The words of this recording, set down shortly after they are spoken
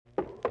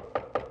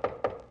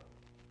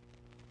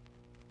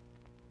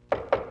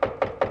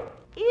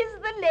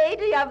the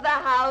lady of the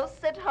house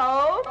at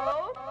home?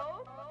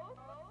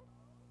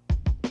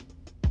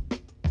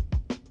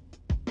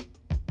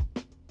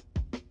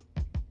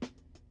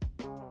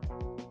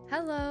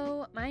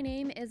 Hello, my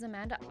name is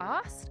Amanda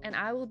Ost, and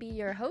I will be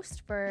your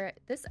host for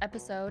this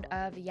episode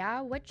of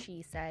Yeah, What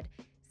She Said,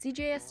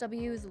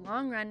 CJSW's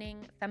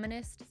long-running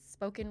feminist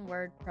spoken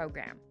word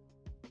program.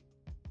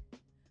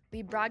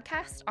 We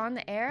broadcast on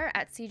the air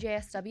at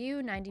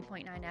CJSW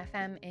 90.9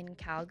 FM in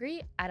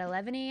Calgary at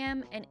 11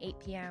 a.m. and 8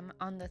 p.m.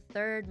 on the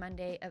third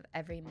Monday of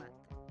every month.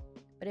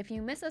 But if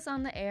you miss us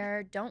on the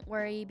air, don't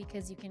worry,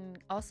 because you can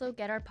also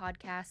get our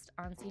podcast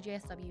on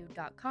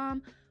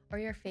cjsw.com or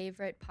your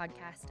favorite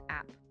podcast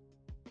app.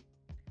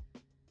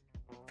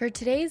 For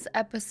today's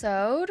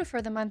episode,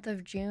 for the month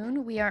of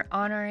June, we are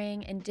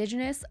honoring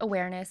Indigenous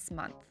Awareness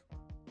Month.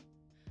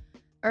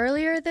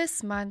 Earlier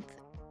this month,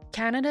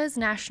 Canada's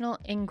National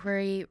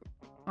Inquiry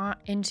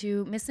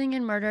into Missing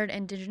and Murdered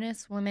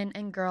Indigenous Women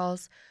and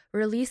Girls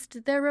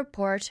released their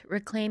report,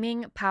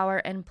 Reclaiming Power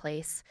and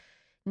Place.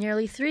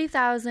 Nearly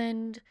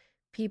 3,000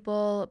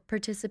 people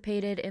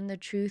participated in the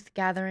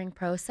truth-gathering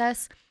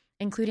process,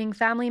 including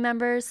family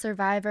members,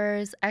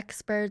 survivors,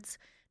 experts,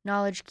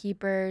 knowledge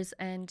keepers,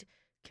 and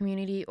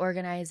community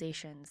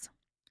organizations,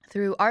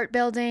 through art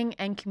building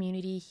and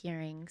community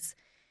hearings.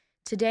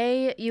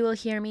 Today, you will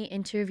hear me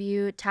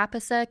interview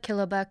Tapasa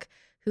Killebuk,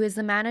 who is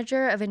the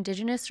manager of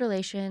Indigenous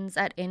Relations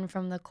at In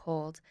From the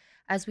Cold,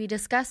 as we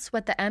discuss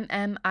what the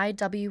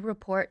MMIW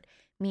report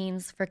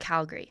means for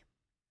Calgary.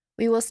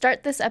 We will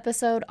start this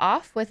episode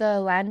off with a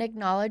land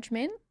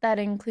acknowledgement that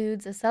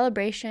includes a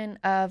celebration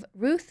of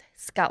Ruth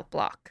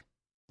Scalplock.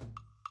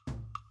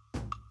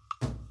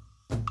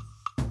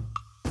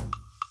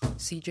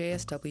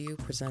 CJSW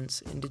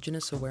presents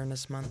Indigenous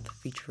Awareness Month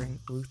featuring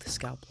Ruth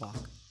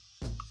Scalplock.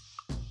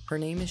 Her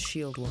name is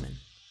Shield Woman,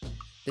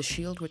 the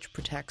shield which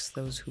protects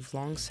those who've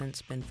long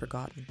since been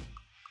forgotten.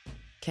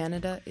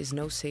 Canada is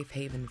no safe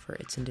haven for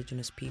its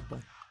Indigenous people.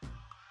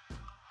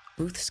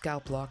 Ruth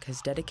Scalplock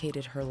has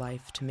dedicated her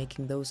life to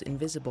making those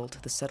invisible to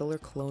the settler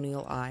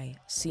colonial eye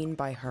seen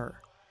by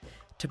her,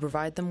 to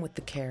provide them with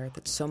the care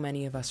that so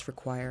many of us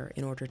require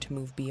in order to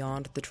move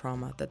beyond the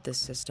trauma that this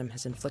system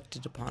has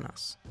inflicted upon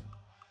us.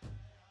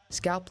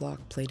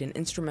 Scalplock played an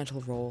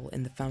instrumental role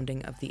in the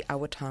founding of the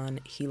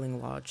Awatan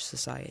Healing Lodge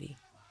Society,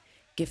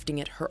 gifting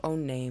it her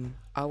own name,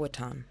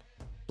 Awatan,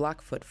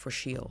 Blackfoot for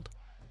shield.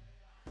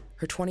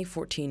 Her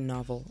 2014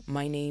 novel,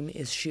 My Name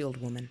is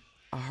Shield Woman,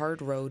 A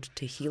Hard Road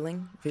to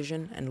Healing,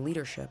 Vision, and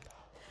Leadership,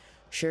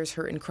 shares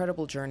her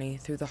incredible journey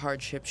through the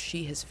hardships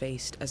she has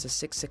faced as a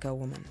Siksika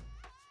woman,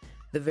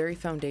 the very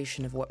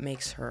foundation of what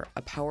makes her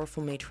a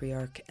powerful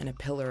matriarch and a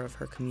pillar of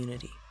her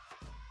community.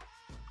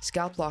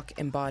 Scalplock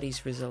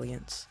embodies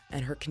resilience,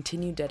 and her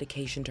continued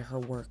dedication to her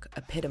work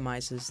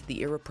epitomizes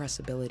the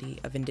irrepressibility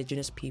of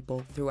Indigenous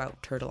people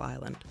throughout Turtle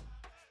Island.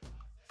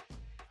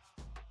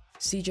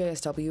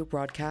 CJSW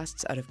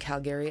broadcasts out of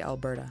Calgary,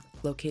 Alberta,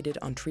 located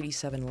on Treaty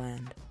 7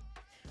 land.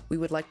 We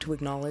would like to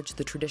acknowledge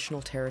the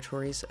traditional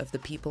territories of the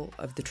people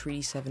of the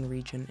Treaty 7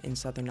 region in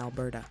southern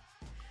Alberta,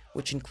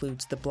 which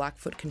includes the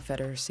Blackfoot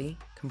Confederacy,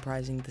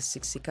 comprising the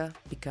Siksika,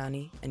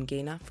 Piikani, and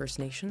Kainai First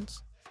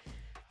Nations,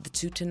 the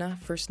Tsuut'ina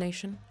First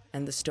Nation,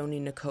 and the Stoney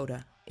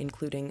Nakoda,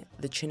 including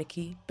the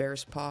Chiniki,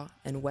 Bearspaw,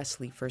 and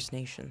Wesley First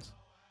Nations.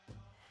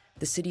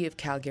 The city of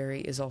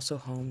Calgary is also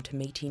home to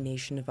Métis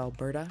Nation of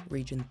Alberta,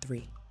 Region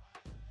 3.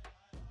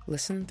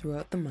 Listen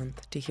throughout the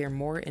month to hear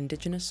more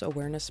Indigenous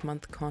Awareness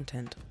Month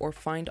content or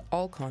find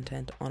all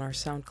content on our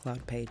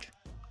SoundCloud page.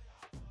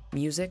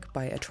 Music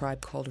by A Tribe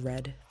Called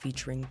Red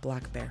featuring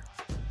Black Bear.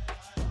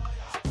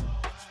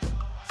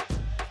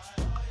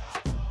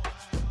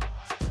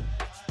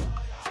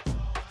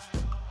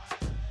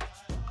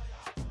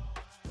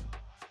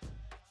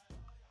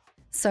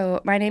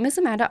 So my name is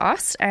Amanda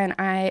Ost, and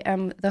I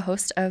am the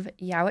host of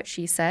Yeah, What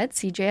She Said,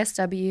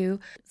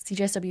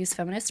 CJSW's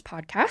feminist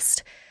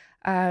podcast.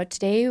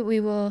 Today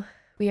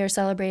we are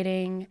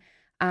celebrating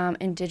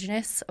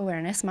Indigenous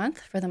Awareness Month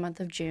for the month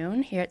of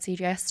June here at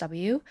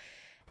CJSW,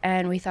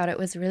 and we thought it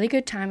was really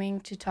good timing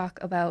to talk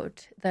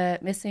about the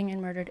Missing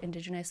and Murdered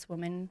Indigenous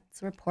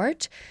Women's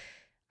Report.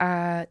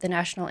 The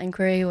National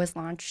Inquiry was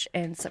launched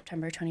in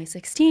September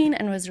 2016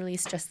 and was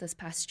released just this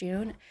past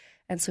June.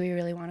 And so we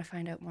really want to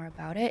find out more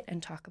about it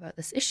and talk about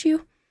this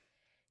issue.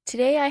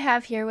 Today I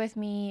have here with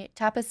me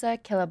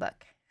Tapasa Killebuk.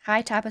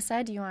 Hi,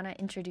 Tapasa. Do you want to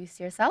introduce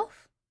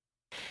yourself?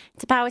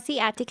 Tapawasi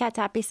Atika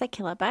Tapasa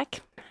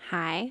Killebuk.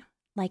 Hi.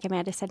 Like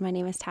Amanda said, my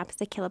name is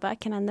Tapasa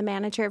Killebuk, and I'm the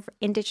manager of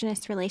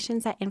Indigenous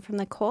Relations at In From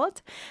the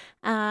Cold.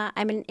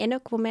 I'm an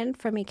Inuk woman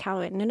from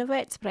Iqaluit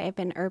Nunavut, but I've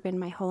been urban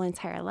my whole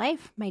entire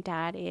life. My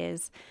dad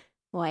is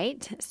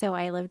white, so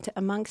I lived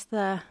amongst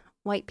the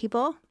white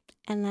people.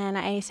 And then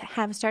I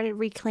have started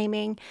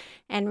reclaiming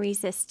and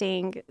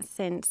resisting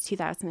since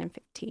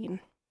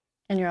 2015.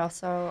 And you're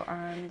also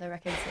on the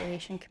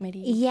Reconciliation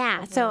Committee?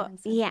 Yeah. So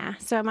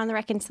I'm on the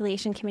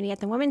Reconciliation Committee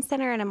at the Women's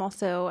Center, and I'm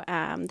also,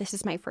 this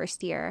is my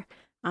first year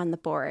on the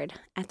board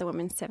at the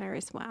Women's Center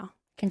as well.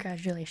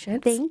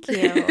 Congratulations. Thank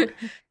you.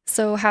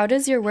 So how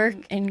does your work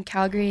in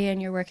Calgary and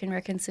your work in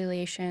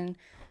reconciliation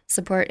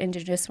support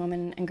Indigenous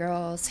women and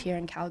girls here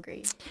in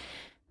Calgary?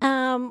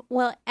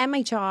 Well, at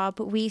my job,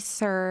 we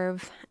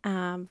serve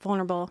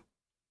vulnerable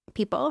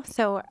people.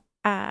 So,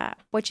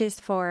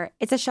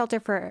 it's a shelter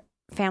for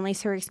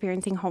families who are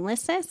experiencing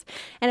homelessness,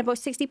 and about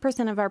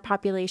 60% of our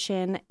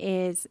population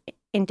is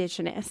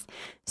Indigenous.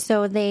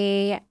 So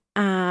they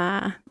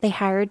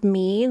hired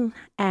me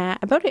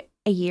about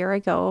a year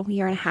and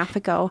a half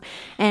ago,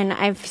 and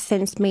I've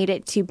since made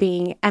it to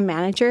being a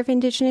manager of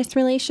Indigenous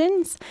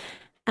relations.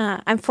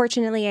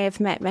 Unfortunately, I have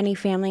met many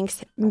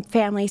families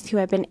who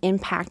have been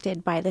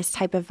impacted by this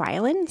type of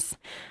violence.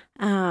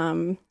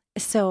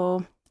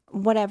 So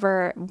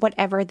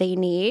whatever they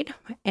need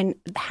and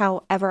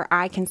however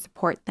I can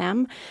support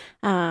them.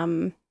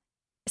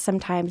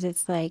 Sometimes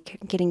it's like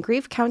getting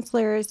grief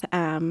counselors,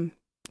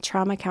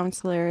 trauma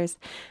counselors,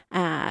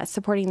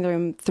 supporting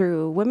them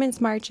through women's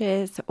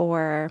marches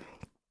or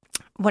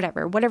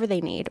whatever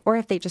they need, or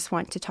if they just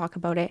want to talk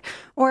about it.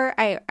 Or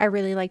I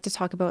really like to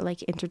talk about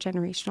like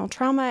intergenerational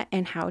trauma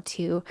and how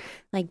to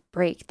like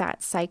break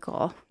that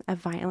cycle of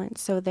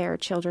violence so their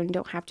children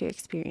don't have to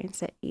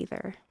experience it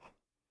either.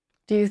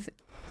 Do you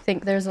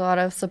think there's a lot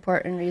of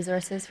support and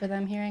resources for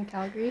them here in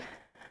Calgary?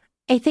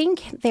 I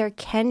think there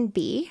can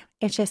be.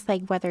 It's just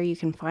like whether you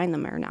can find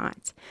them or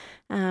not.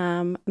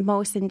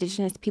 Most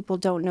Indigenous people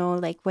don't know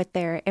like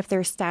if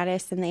their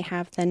status and they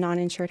have the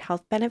non-insured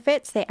health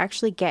benefits, they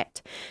actually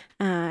get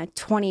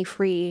 20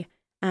 free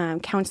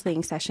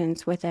counseling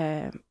sessions with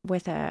a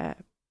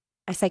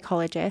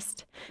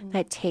psychologist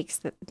that takes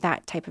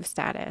that type of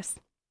status.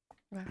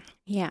 Wow.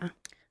 Yeah.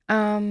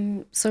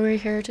 So we're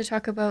here to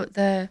talk about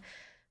the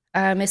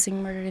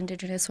Missing Murdered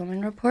Indigenous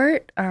Women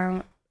report.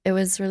 It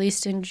was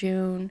released in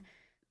June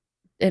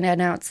and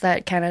announced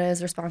that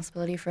Canada's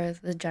responsibility for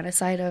the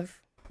genocide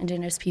of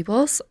Indigenous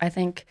peoples. I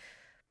think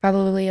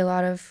probably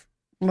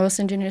most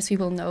Indigenous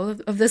people know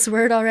of this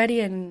word already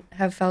and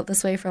have felt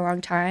this way for a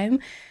long time.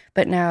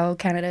 But now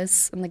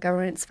Canada's and the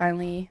government's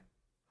finally,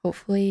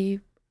 hopefully,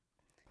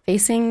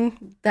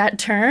 facing that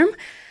term.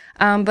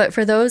 But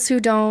for those who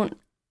don't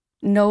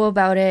know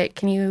about it,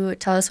 can you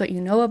tell us what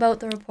you know about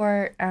the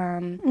report?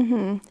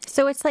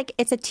 So it's a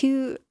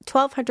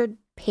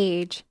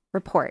 1,200-page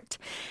report,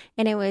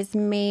 and it was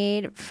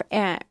made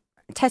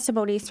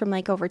testimonies from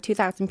like over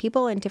 2,000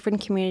 people in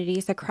different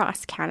communities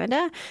across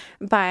Canada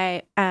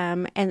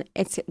and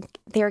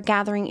they're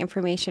gathering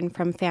information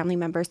from family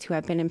members who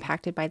have been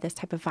impacted by this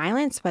type of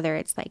violence, whether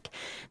it's like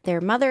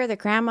their mother, their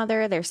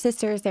grandmother, their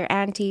sisters, their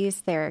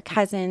aunties, their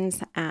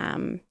cousins,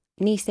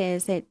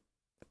 nieces.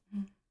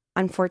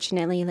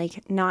 Unfortunately,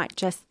 like not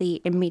just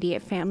the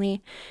immediate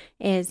family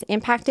is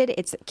impacted,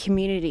 it's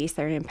communities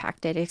that are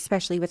impacted,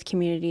 especially with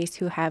communities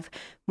who have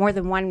more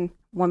than one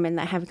woman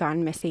that have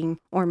gone missing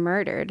or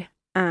murdered.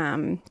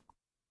 I'm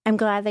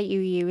glad that you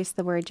used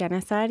the word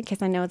genocide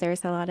because I know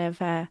there's a lot of,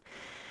 there's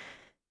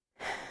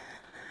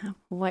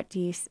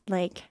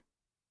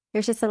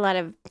just a lot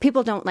of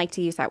people don't like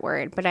to use that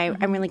word, but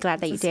I'm really glad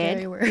that you did.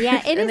 Scary word.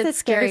 Yeah, it is a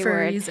scary for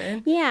word. A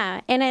reason.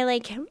 Yeah, and I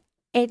like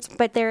it,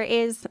 but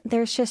there's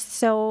just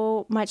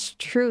so much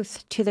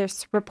truth to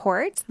this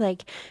report.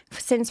 Like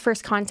since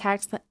first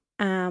contact,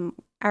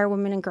 our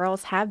women and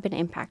girls have been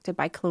impacted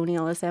by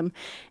colonialism,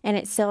 and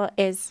it still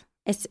is.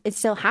 It's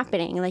still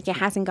happening. Like it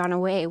hasn't gone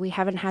away. We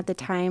haven't had the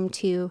time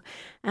to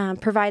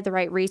provide the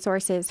right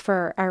resources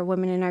for our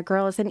women and our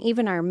girls and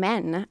even our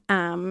men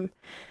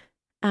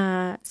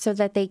so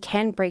that they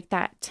can break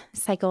that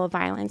cycle of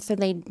violence. So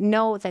they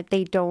know that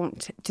they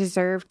don't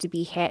deserve to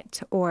be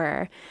hit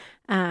or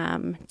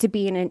to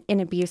be in an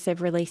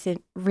abusive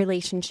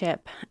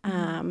relationship.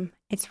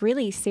 It's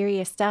really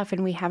serious stuff,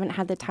 and we haven't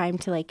had the time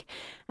to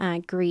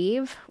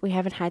grieve. We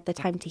haven't had the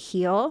time to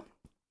heal.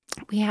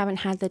 We haven't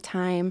had the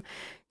time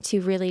to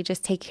really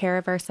just take care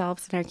of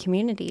ourselves and our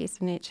communities.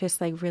 And it's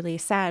just really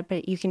sad,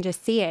 but you can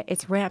just see it.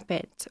 It's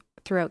rampant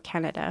throughout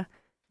Canada.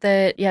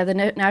 The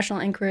national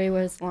inquiry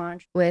was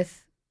launched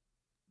with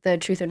the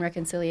Truth and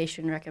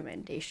Reconciliation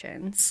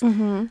recommendations.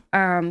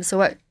 Mm-hmm. So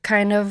what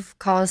kind of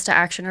calls to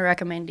action or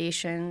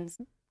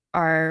recommendations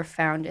are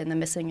found in the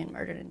Missing and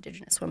Murdered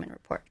Indigenous Women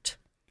report?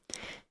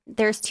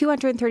 There's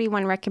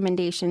 231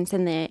 recommendations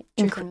in the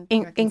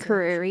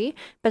inquiry,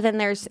 but then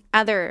there's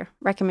other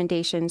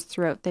recommendations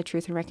throughout the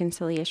Truth and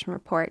Reconciliation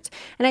report.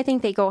 And I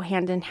think they go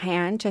hand in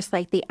hand, just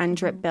like the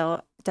UNDRIP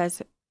bill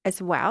does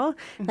as well.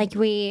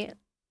 Mm-hmm.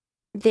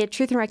 The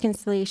Truth and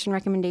Reconciliation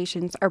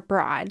recommendations are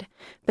broad,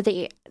 but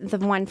the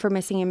one for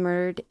missing and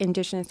murdered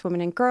Indigenous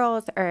women and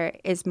girls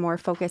is more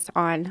focused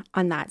on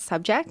that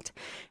subject.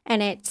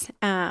 And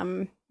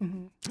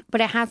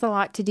but it has a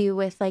lot to do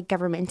with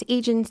government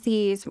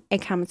agencies.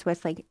 It comes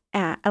with a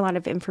lot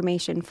of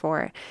information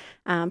for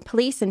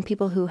police and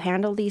people who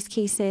handle these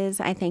cases.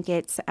 I think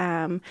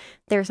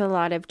there's a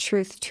lot of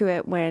truth to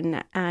it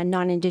when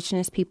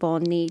non-Indigenous people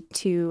need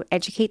to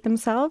educate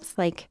themselves.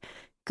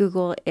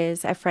 Google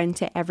is a friend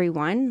to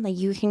everyone.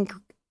 You can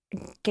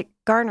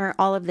garner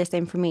all of this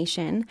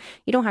information.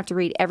 You don't have to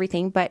read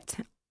everything, but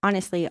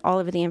honestly, all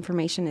of the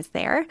information is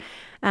there.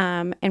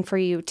 And for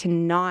you to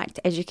not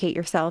educate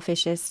yourself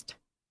is just,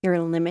 you're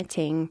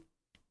limiting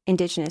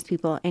Indigenous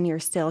people and you're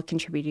still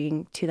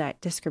contributing to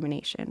that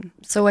discrimination.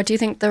 So what do you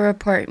think the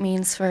report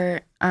means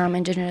for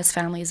Indigenous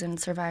families and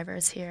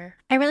survivors here?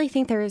 I really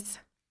think there's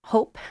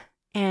hope.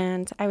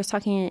 And I was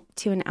talking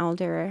to an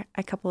elder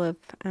a couple of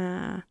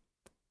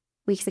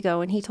weeks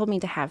ago, and he told me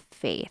to have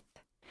faith.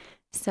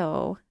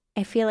 So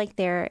I feel like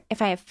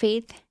if I have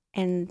faith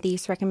in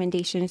these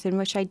recommendations, in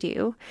which I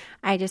do,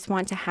 I just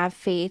want to have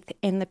faith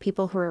in the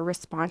people who are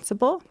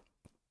responsible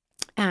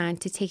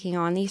to taking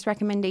on these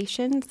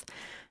recommendations,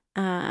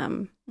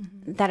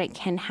 that it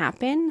can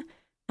happen.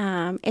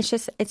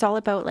 It's all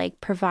about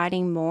like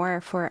providing more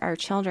for our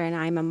children.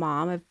 I'm a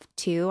mom of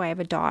 2. I have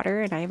a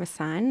daughter and I have a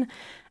son,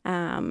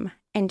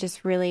 and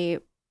just really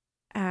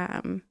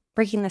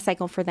breaking the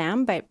cycle for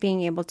them, but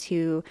being able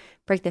to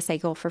break the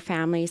cycle for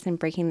families and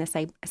breaking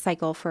the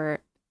cycle for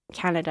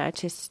Canada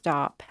to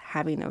stop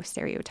having those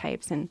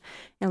stereotypes and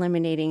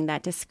eliminating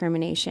that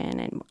discrimination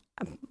and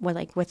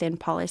within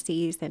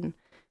policies and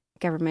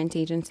government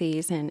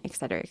agencies and et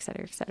cetera, et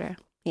cetera, et cetera.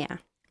 Yeah.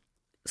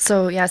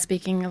 So yeah,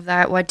 speaking of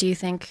that, what do you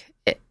think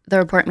the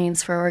report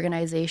means for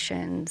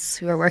organizations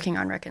who are working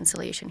on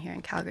reconciliation here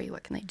in Calgary?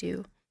 What can they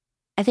do?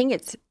 I think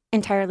it's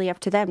entirely up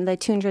to them. The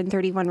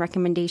 231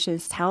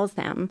 recommendations tells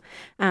them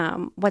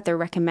what they're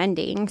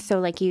recommending. So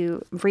like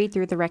you read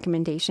through the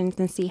recommendations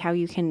and see how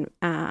you can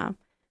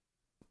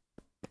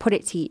put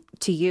it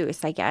to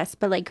use, I guess.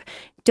 But like,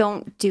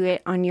 don't do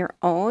it on your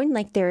own.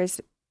 Like there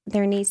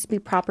needs to be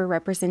proper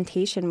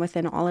representation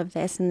within all of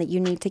this, and that you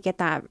need to get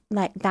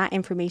that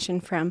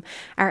information from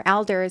our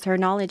elders, our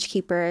knowledge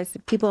keepers,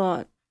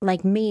 people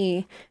like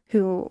me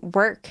who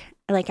work,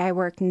 like I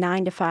work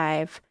 9 to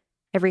 5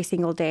 every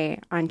single day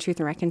on Truth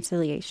and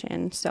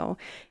Reconciliation. So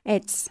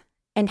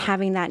and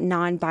having that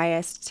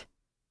non-biased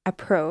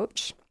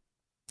approach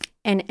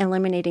and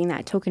eliminating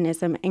that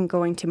tokenism and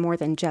going to more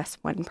than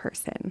just one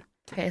person.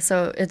 Okay,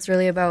 so it's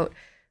really about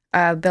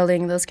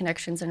building those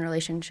connections and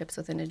relationships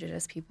with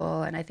Indigenous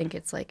people. And I think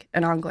it's like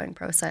an ongoing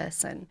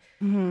process, and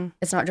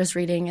it's not just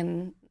reading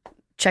and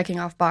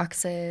checking off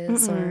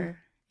boxes or,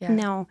 yeah.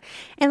 No.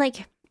 And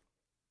like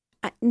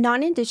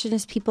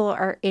non-Indigenous people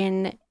are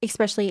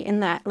especially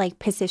in that like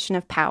position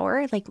of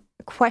power, like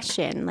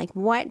question, like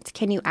what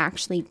can you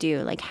actually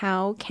do? Like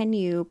how can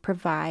you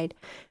provide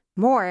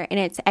more? And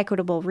it's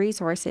equitable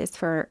resources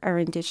for our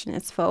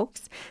Indigenous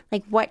folks.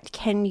 Like what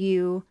can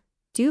you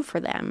do for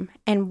them,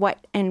 and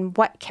what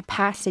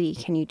capacity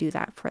can you do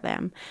that for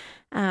them?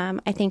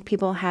 I think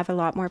people have a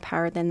lot more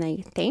power than they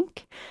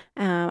think.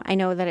 I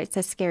know that it's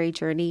a scary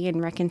journey,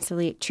 and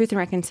truth and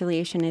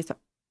reconciliation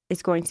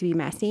is going to be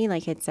messy.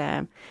 Like it's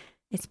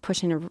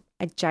pushing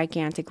a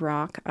gigantic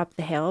rock up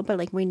the hill, but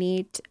like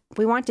we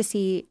want to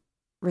see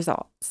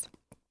results.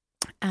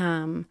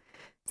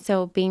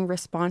 So being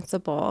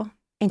responsible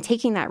and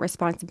taking that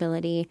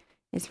responsibility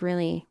is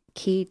really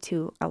key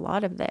to a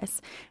lot of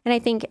this. And I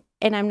think,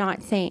 and I'm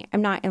not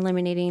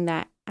eliminating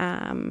that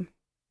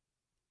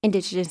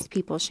Indigenous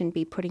people shouldn't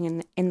be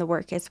putting in the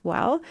work as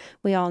well.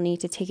 We all need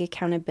to take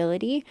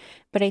accountability,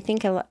 but I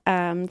think the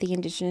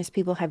Indigenous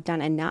people have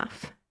done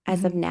enough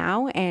as of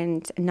now,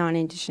 and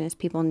non-Indigenous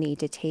people need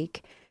to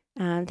take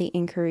the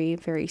inquiry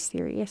very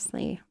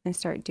seriously and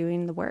start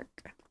doing the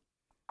work.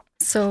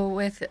 So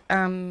with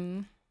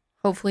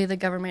hopefully the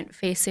government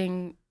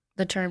facing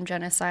the term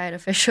genocide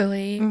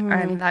officially,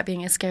 and that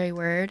being a scary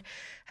word,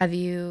 have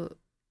you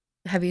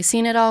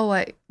seen it all?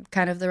 What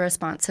kind of the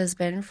response has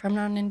been from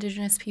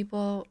non-Indigenous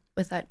people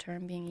with that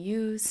term being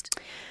used?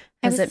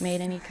 Has it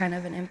made any kind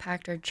of an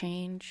impact or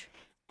change?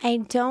 I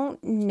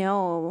don't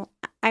know.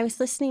 I was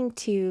listening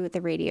to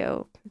the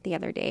radio the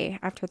other day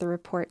after the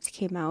reports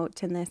came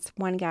out, and this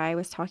one guy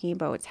was talking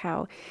about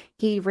how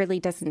he really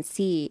doesn't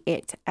see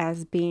it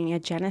as being a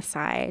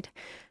genocide,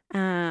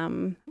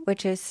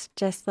 which is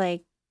just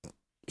like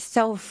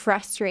so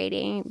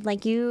frustrating.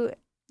 Like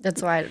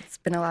that's why it's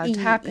been allowed to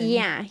happen.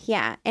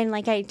 Yeah. And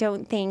like, I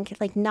don't think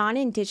like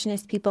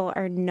non-Indigenous people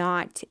are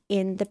not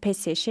in the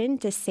position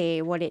to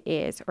say what it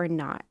is or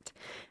not.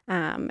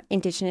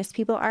 Indigenous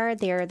people are.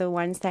 They're the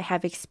ones that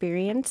have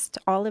experienced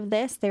all of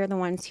this. They're the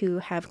ones who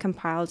have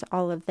compiled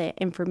all of the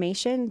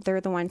information.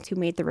 They're the ones who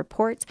made the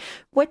reports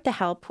with the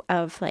help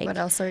of like... What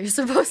else are you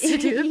supposed to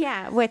do?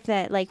 Yeah, with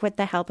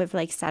the help of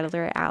like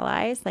settler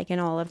allies, like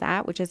and all of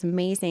that, which is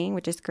amazing,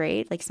 which is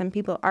great. Like some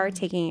people are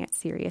taking it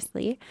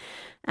seriously.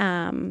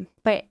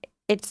 But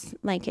it's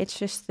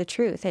just the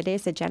truth. It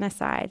is a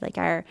genocide. Like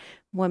our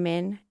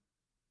women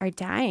are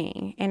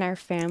dying and our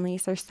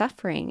families are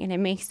suffering, and it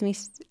makes me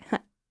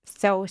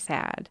so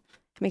sad.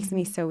 It makes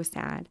me so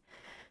sad.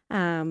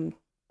 But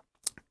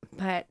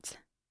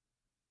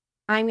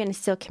I'm going to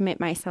still commit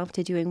myself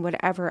to doing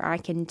whatever I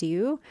can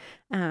do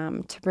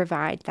to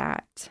provide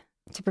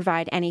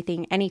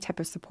anything, any type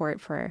of support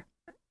for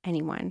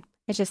anyone.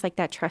 It's just like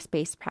that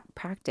trust-based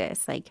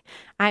practice. Like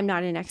I'm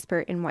not an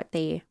expert in what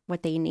they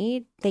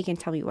need. They can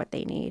tell me what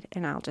they need,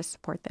 and I'll just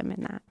support them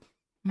in that.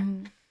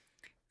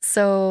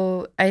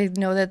 So I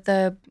know that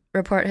the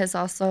report has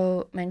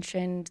also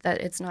mentioned that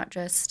it's not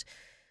just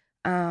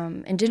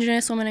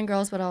Indigenous women and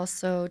girls, but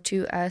also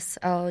 2S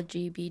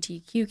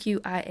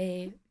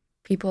LGBTQIA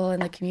people in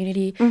the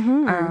community.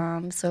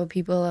 So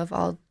people of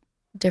all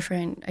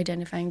different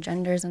identifying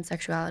genders and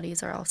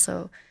sexualities are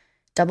also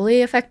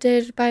doubly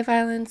affected by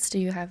violence. Do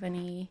you have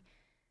any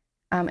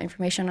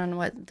information on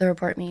what the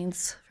report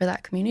means for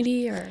that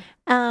community? Or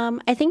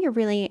I think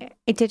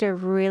it did a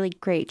really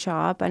great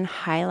job on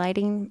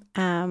highlighting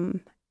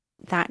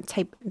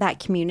that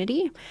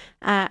community.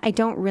 I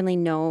don't really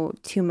know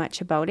too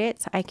much about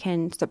it. I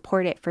can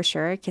support it for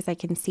sure because I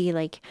can see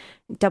you're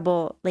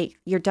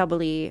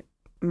doubly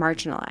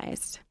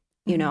marginalized.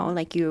 You know,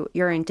 like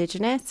you're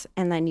Indigenous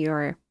and then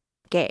you're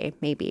gay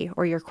maybe,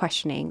 or you're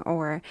questioning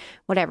or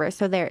whatever.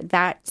 So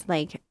that's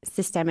like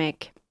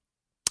systemic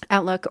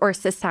outlook or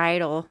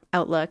societal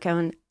outlook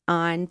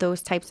on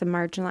those types of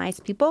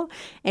marginalized people.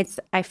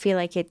 I feel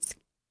like it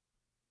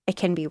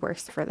can be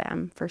worse for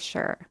them for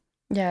sure.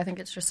 Yeah, I think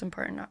it's just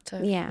important not to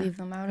leave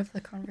them out of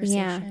the conversation.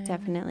 Yeah,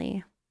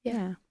 definitely.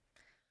 Yeah.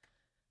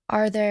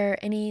 Are there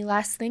any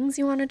last things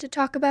you wanted to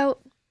talk about?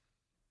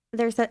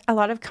 There's a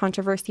lot of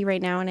controversy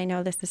right now, and I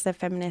know this is a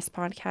feminist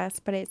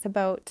podcast, but it's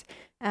about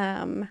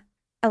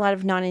a lot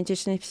of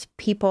non-Indigenous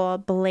people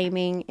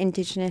blaming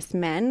Indigenous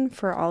men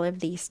for all of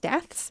these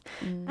deaths,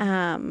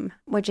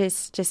 which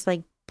is just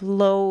like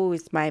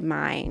blows my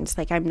mind.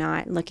 Like, I'm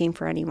not looking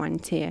for anyone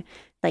to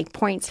like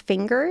point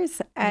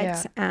fingers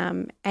at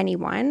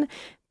anyone,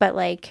 but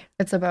like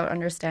it's about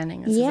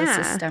understanding this is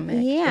a systemic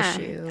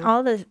issue.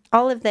 All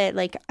of the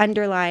like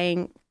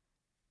underlying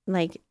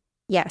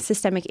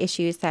systemic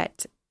issues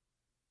that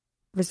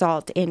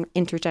result in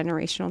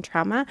intergenerational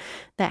trauma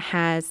that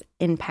has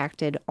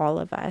impacted all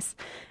of us.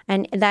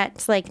 And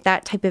that's like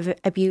that type of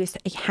abuse,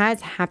 it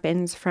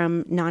happens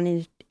from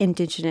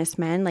non-Indigenous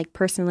men. Like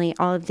personally,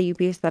 all of the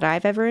abuse that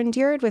I've ever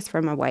endured was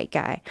from a white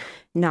guy,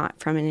 not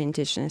from an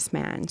Indigenous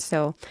man.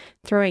 So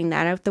throwing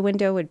that out the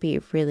window would be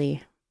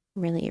really,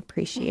 really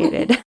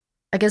appreciated.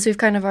 I guess we've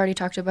kind of already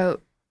talked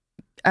about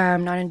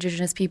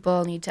non-Indigenous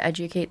people need to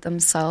educate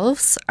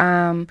themselves.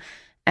 And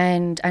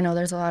I know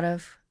there's a lot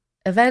of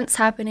events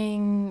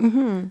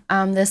happening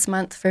this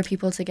month for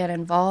people to get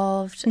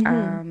involved.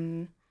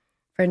 For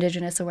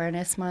Indigenous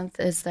Awareness Month,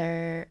 is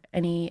there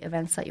any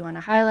events that you want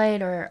to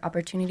highlight or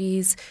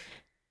opportunities?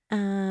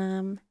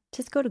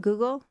 Just go to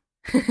Google.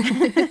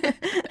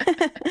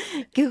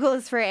 Google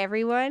is for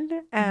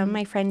everyone.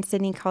 My friend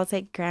Sydney calls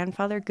it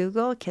grandfather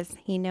Google because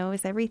he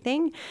knows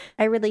everything.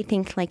 I really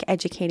think like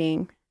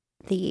educating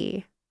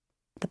the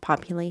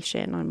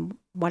population on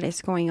what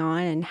is going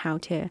on and how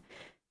to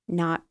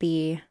not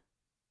be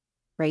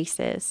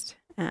racist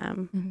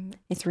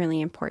is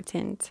really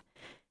important.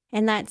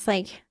 And that's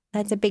a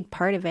big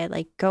part of it.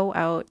 Like, go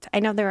out. I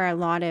know there are a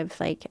lot of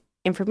like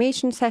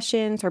information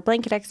sessions or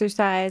blanket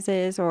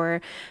exercises or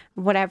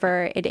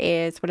whatever it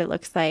is, what it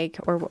looks like,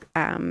 or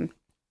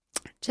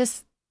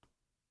just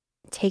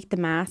take the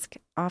mask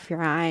off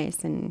your eyes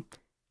and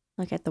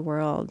look at the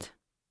world.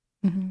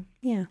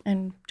 Yeah.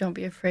 And don't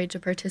be afraid to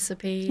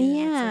participate. Yeah.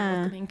 It's a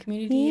welcoming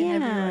community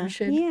and everyone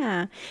should.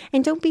 Yeah.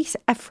 And don't be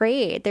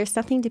afraid. There's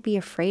nothing to be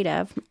afraid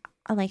of.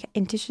 Like,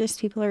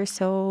 Indigenous people are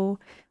so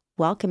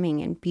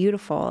welcoming and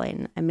beautiful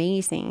and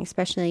amazing,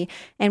 especially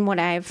in what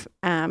I've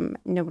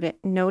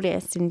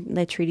noticed in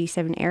the Treaty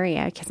 7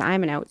 area, because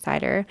I'm an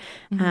outsider.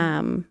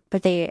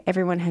 But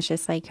everyone has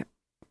just like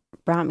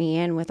brought me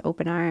in with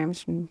open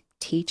arms and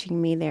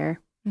teaching me their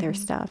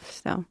stuff.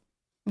 So,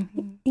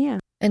 yeah.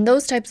 And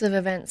those types of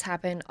events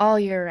happen all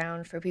year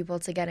round for people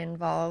to get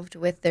involved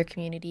with their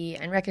community.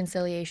 And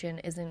reconciliation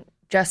isn't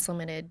just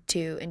limited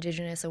to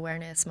Indigenous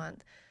Awareness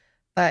Month.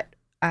 But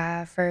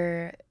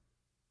for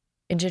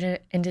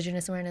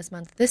Indigenous Awareness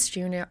Month this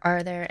June,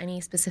 are there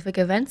any specific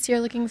events you're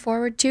looking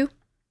forward to?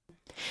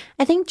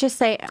 I think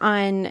just like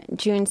on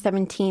June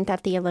 17th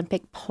at the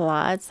Olympic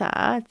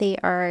Plaza, they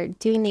are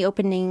doing the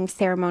opening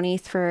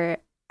ceremonies for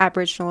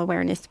Aboriginal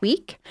Awareness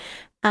Week.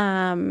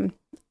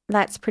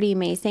 That's pretty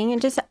amazing.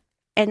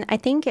 And I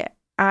think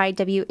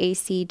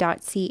iwac.ca,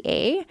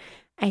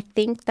 I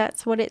think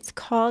that's what it's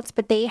called,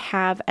 but they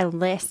have a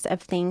list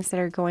of things that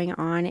are going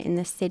on in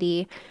the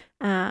city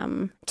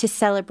to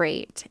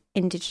celebrate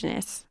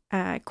Indigenous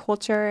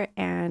culture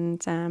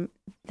and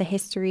the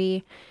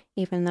history,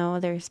 even though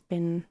there's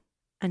been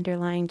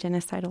underlying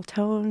genocidal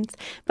tones.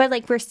 But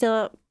like we're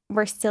still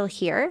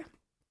here,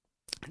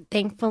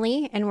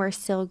 thankfully, and we're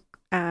still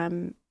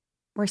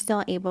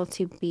able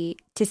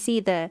to see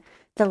the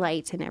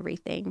light and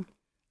everything.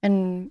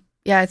 And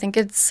yeah,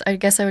 I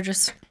guess I would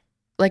just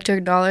like to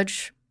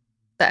acknowledge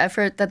the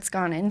effort that's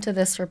gone into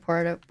this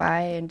report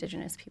by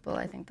Indigenous people.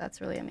 I think that's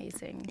really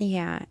amazing.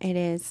 Yeah, it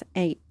is.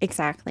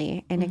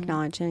 Exactly. And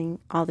acknowledging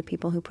all the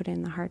people who put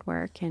in the hard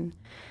work, and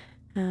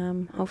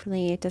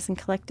hopefully it doesn't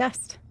collect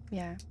dust.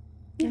 Yeah.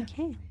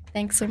 Okay.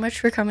 Thanks so much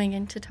for coming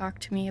in to talk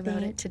to me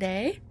about it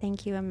today.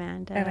 Thank you,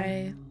 Amanda. And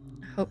I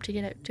hope to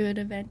get out to an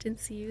event and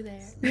see you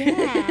there.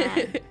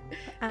 Yeah.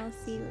 I'll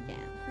see you again.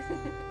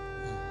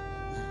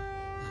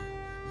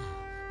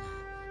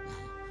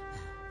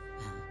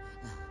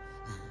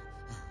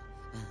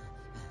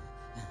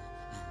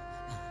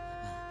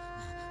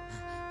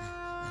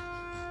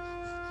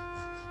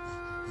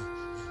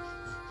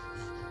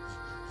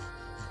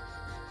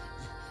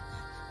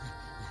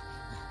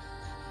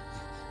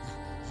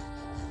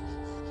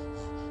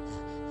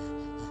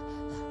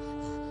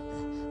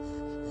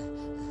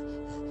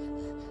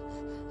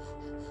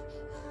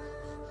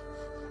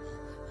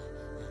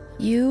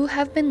 You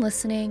have been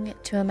listening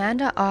to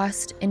Amanda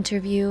Ost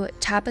interview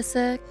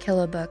Tapasa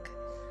Killebuk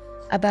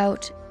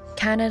about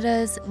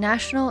Canada's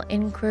National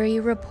Inquiry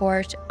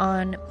Report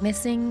on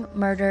Missing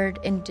Murdered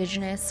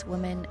Indigenous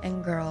Women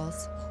and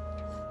Girls.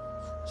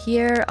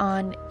 Here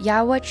on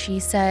Yeah What She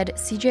Said,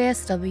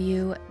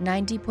 CJSW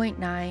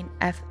 90.9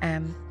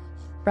 FM,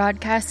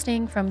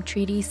 broadcasting from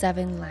Treaty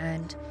 7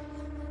 land.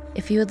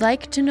 If you would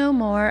like to know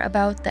more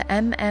about the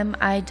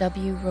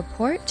MMIW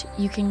report,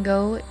 you can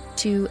go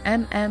to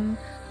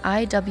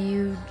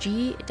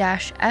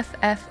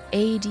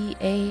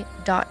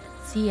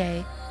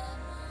MMIWG-FFADA.ca.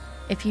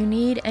 If you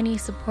need any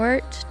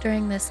support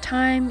during this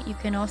time, you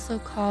can also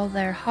call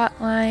their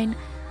hotline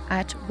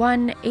at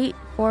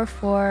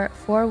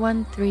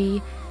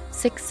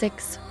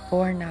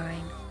 1-844-413-6649.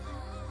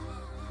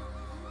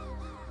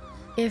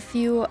 If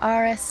you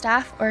are a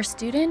staff or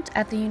student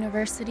at the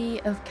University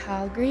of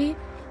Calgary,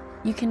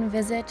 you can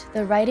visit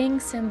the Writing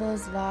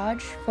Symbols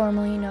Lodge,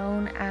 formerly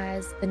known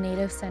as the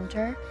Native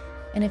Centre,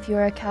 and if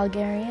you're a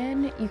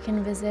Calgarian, you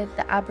can visit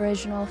the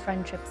Aboriginal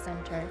Friendship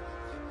Centre.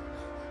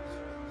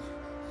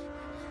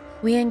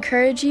 We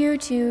encourage you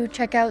to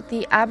check out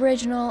the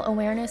Aboriginal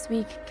Awareness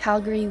Week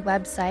Calgary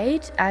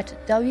website at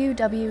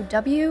www.aawc.ca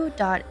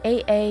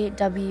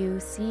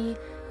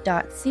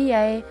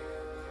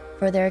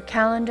for their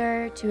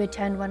calendar to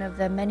attend one of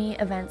the many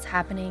events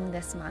happening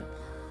this month.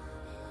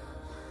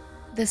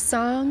 The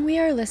song we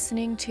are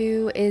listening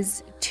to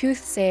is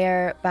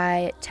Toothsayer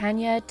by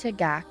Tanya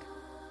Tagak.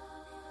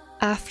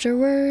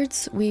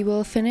 Afterwards, we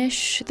will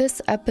finish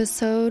this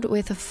episode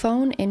with a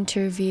phone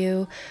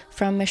interview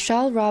from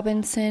Michelle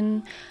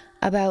Robinson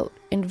about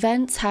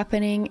events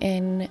happening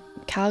in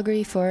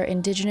Calgary for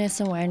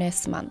Indigenous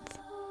Awareness Month.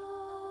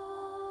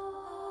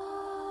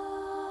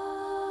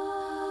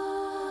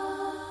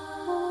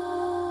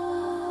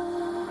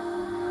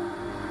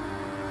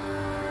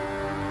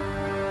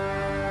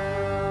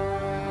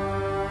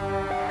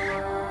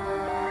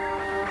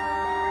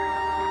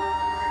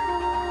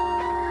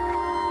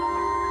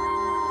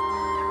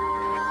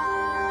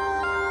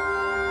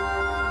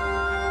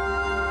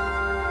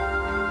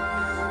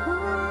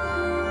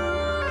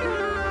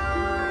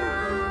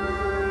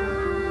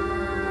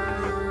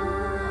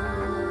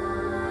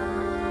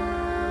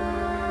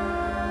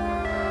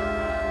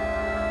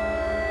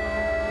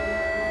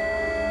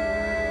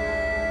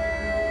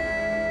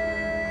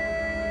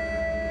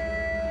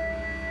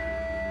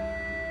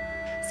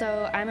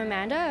 So I'm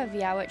Amanda of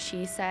Yeah What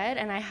She Said,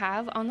 and I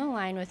have on the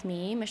line with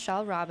me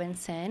Michelle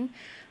Robinson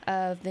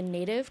of the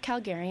Native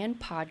Calgarian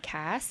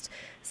podcast.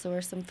 So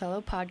we're some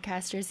fellow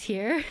podcasters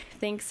here.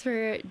 Thanks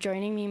for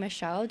joining me,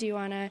 Michelle. Do you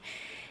want to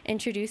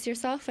introduce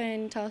yourself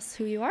and tell us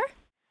who you are?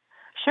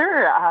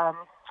 Sure.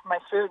 My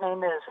spirit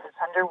name is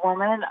Thunder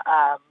Woman,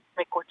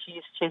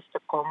 Mikwachis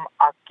Chastakum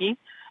Aki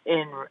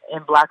in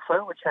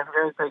Blackfoot, which I'm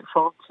very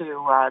grateful to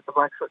the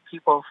Blackfoot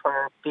people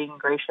for being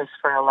gracious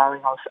for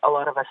allowing us, a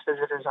lot of us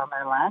visitors on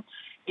their land.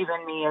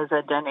 Even me as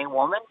a Dene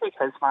woman,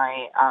 because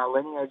my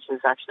lineage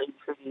is actually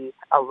Treaty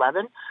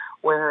 11,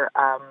 where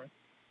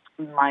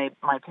my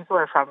people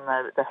are from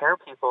the Hare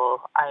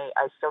people.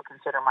 I still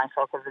consider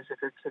myself a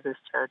visitor to this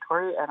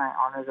territory, and I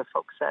honor the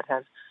folks that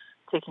have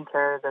taken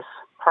care of this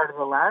part of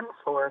the land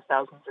for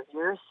thousands of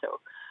years. So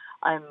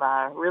I'm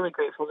really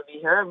grateful to be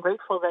here. I'm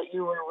grateful that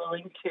you were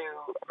willing to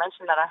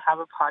mention that I have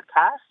a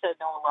podcast. I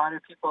know a lot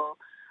of people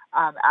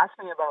ask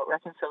me about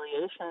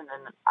reconciliation,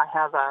 and I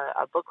have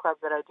a book club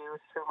that I do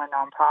through my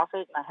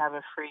nonprofit, and I have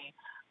a free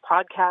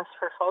podcast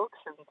for folks.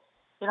 And,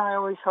 you know, I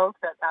always hope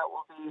that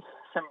will be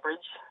some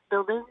bridge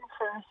building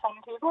for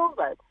some people.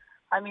 But,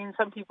 I mean,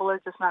 some people are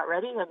just not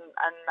ready, and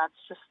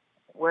that's just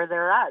where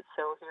they're at.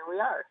 So here we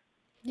are.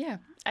 Yeah,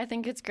 I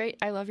think it's great.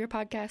 I love your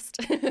podcast.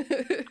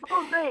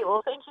 Oh, great.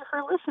 Well, thank you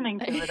for listening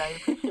to it. I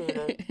appreciate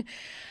it.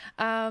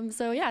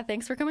 So, yeah,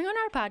 thanks for coming on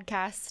our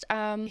podcast.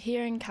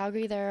 Here in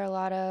Calgary, there are a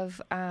lot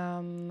of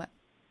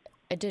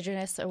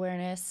Indigenous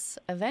awareness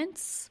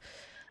events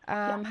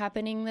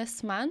happening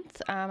this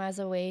month as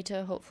a way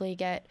to hopefully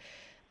get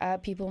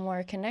people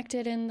more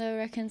connected in the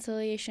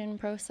reconciliation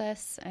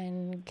process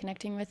and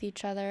connecting with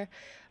each other.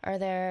 Are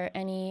there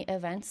any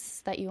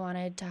events that you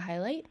wanted to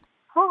highlight?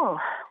 Oh,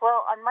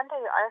 well, on Monday,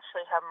 I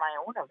actually have my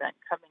own event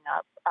coming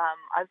up.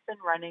 I've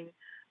been running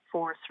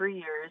for 3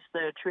 years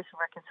the Truth and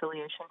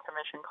Reconciliation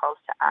Commission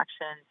Calls to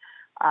Action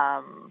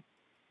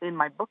in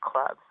my book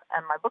club,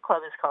 and my book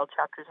club is called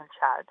Chapters in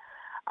Chat.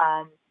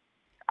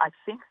 I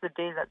think the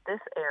day that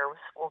this airs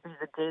will be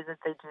the day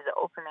that they do the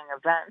opening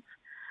events.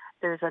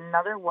 There's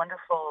another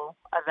wonderful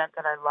event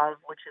that I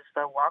love, which is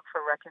the Walk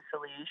for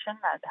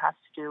Reconciliation that has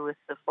to do with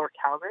the Fort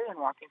Calgary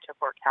and walking to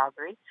Fort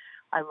Calgary.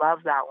 I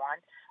love that one.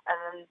 And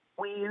then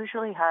we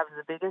usually have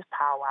the biggest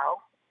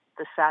powwow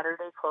the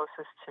Saturday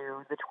closest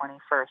to the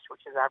 21st,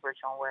 which is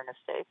Aboriginal Awareness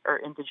Day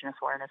or Indigenous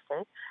Awareness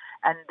Day.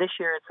 And this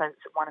year it's, I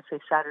want to say,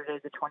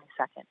 Saturday the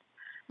 22nd.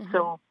 Mm-hmm.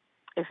 So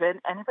if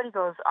anybody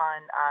goes on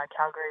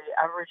Calgary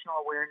Aboriginal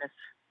Awareness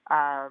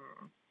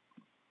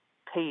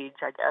page,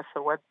 I guess,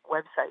 the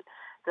website,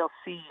 they'll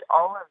see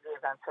all of the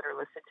events that are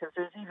listed, because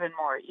there's even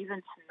more. Even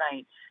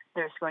tonight,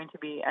 there's going to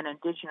be an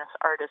Indigenous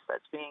artist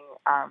that's being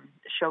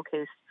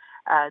showcased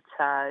at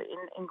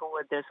in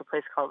Inglewood. There's a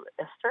place called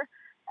Esther,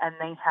 and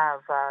they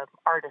have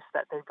artists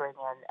that they bring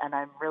in, and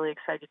I'm really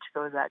excited to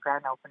go to that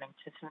grand opening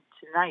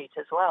tonight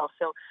as well.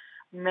 So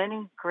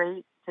many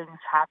great things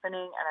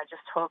happening, and I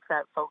just hope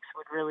that folks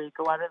would really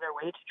go out of their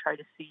way to try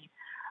to see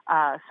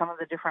some of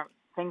the different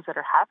things that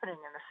are happening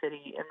in the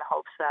city, in the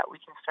hopes that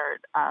we can start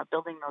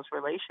building those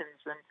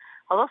relations. And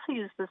I'll also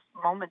use this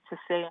moment to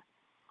say,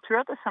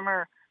 throughout the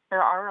summer,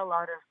 there are a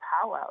lot of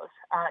powwows.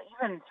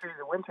 Even through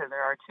the winter,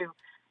 there are too,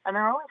 and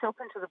they're always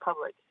open to the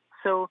public.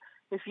 So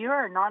if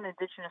you're a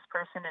non-Indigenous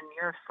person and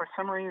you're for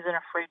some reason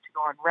afraid to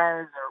go on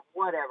res or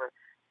whatever,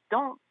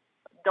 don't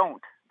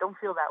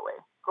feel that way.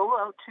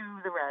 Go out to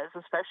the res,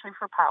 especially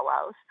for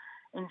powwows.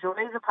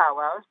 Enjoy the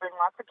powwows. Bring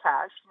lots of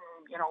cash. And,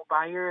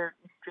 buy your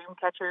dream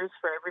catchers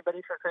for everybody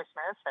for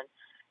Christmas, and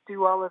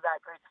do all of that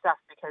great stuff,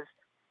 because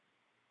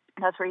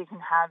that's where you can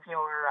have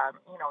your,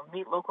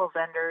 meet local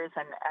vendors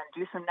and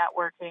do some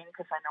networking.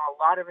 Because I know a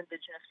lot of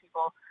Indigenous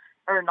people,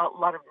 or a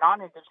lot of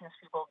non-Indigenous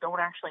people, don't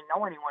actually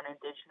know anyone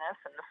Indigenous,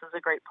 and this is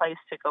a great place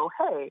to go,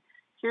 hey,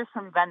 here's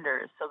some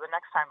vendors. So the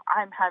next time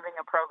I'm having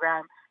a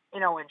program,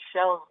 in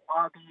Shell's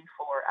lobby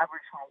for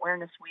Aboriginal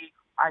Awareness Week,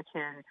 I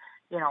can,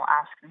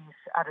 ask these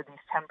out of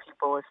these 10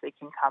 people if they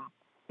can come.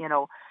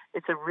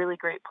 It's a really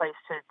great place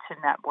to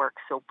network.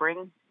 So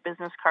bring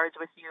business cards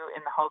with you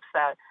in the hopes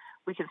that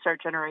we can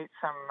start generate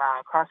some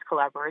cross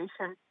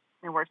collaboration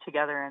and work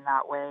together in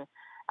that way.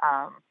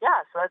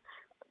 So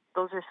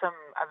those are some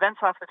events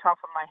off the top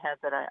of my head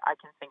that I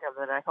can think of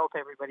that I hope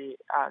everybody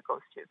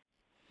goes to.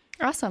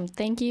 Awesome.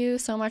 Thank you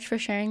so much for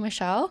sharing,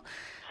 Michelle.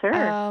 Sure.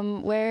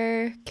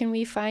 Where can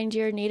we find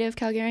your Native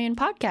Calgarian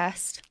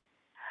podcast?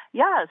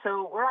 Yeah,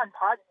 so we're on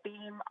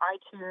Podbean,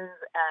 iTunes,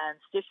 and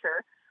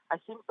Stitcher. I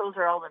think those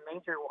are all the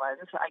major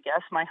ones, I guess.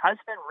 My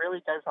husband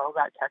really does all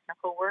that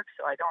technical work,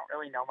 so I don't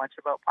really know much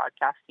about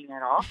podcasting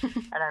at all.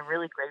 And I'm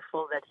really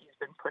grateful that he's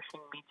been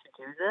pushing me to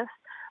do this.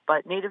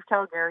 But Native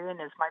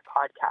Calgarian is my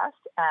podcast,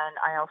 and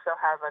I also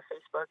have a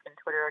Facebook and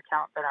Twitter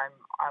account that I'm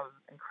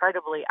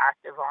incredibly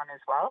active on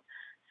as well.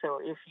 So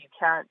if you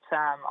can't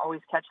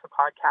always catch the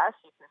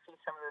podcast, you can see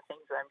some of the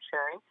things that I'm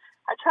sharing.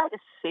 I try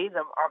to say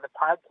them on the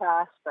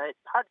podcast, but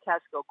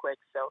podcasts go quick.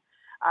 So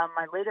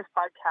my latest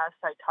podcast,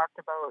 I talked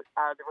about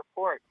the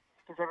report,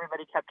 because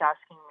everybody kept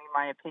asking me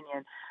my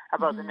opinion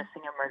about the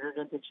missing and murdered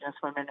Indigenous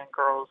women and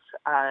girls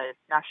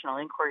National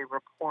Inquiry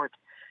Report.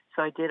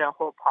 So I did a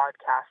whole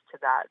podcast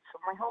to that. So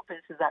my hope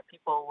is that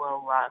people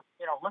will,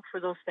 look for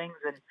those things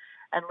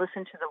and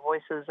listen to the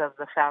voices of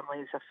the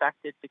families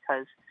affected,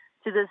 because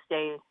to this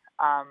day,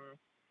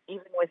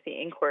 even with the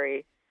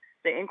Inquiry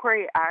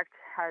Act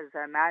has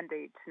a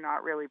mandate to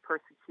not really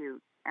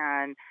persecute,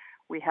 and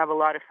we have a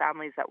lot of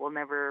families that will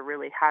never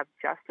really have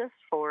justice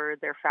for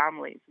their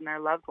families and their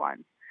loved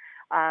ones.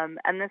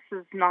 And this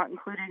is not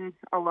including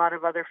a lot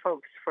of other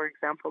folks, for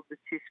example, the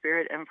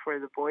Two-Spirit, and for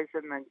the boys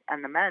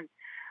and the men.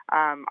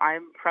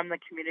 I'm from the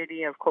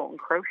community of Colton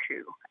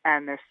Crowshoe,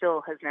 and there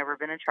still has never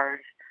been a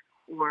charge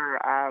or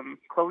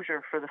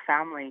closure for the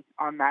family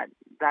on that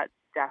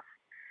death.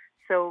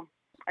 So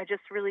I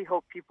just really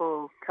hope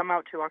people come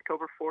out to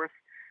October 4th,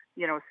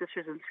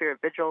 Sisters in Spirit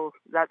Vigil.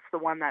 That's the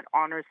one that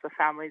honors the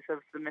families of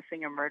the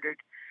missing and murdered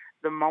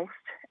the most.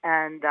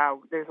 And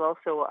there's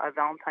also a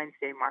Valentine's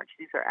Day March.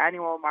 These are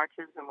annual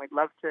marches, and we'd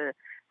love to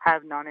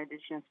have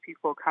non-Indigenous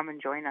people come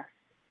and join us.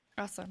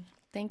 Awesome.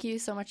 Thank you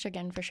so much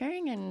again for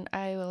sharing, and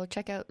I will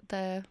check out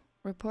the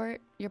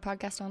report, your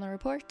podcast on the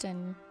report,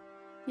 and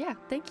yeah,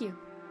 thank you.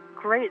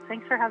 Great.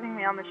 Thanks for having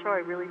me on the show. I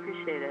really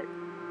appreciate it.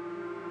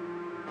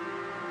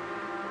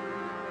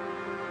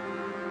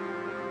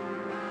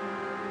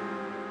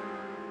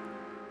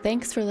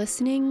 Thanks for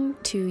listening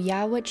to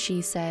Yeah What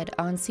She Said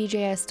on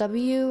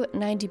CJSW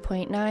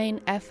 90.9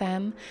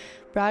 FM,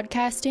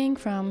 broadcasting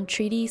from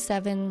Treaty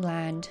 7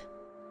 land.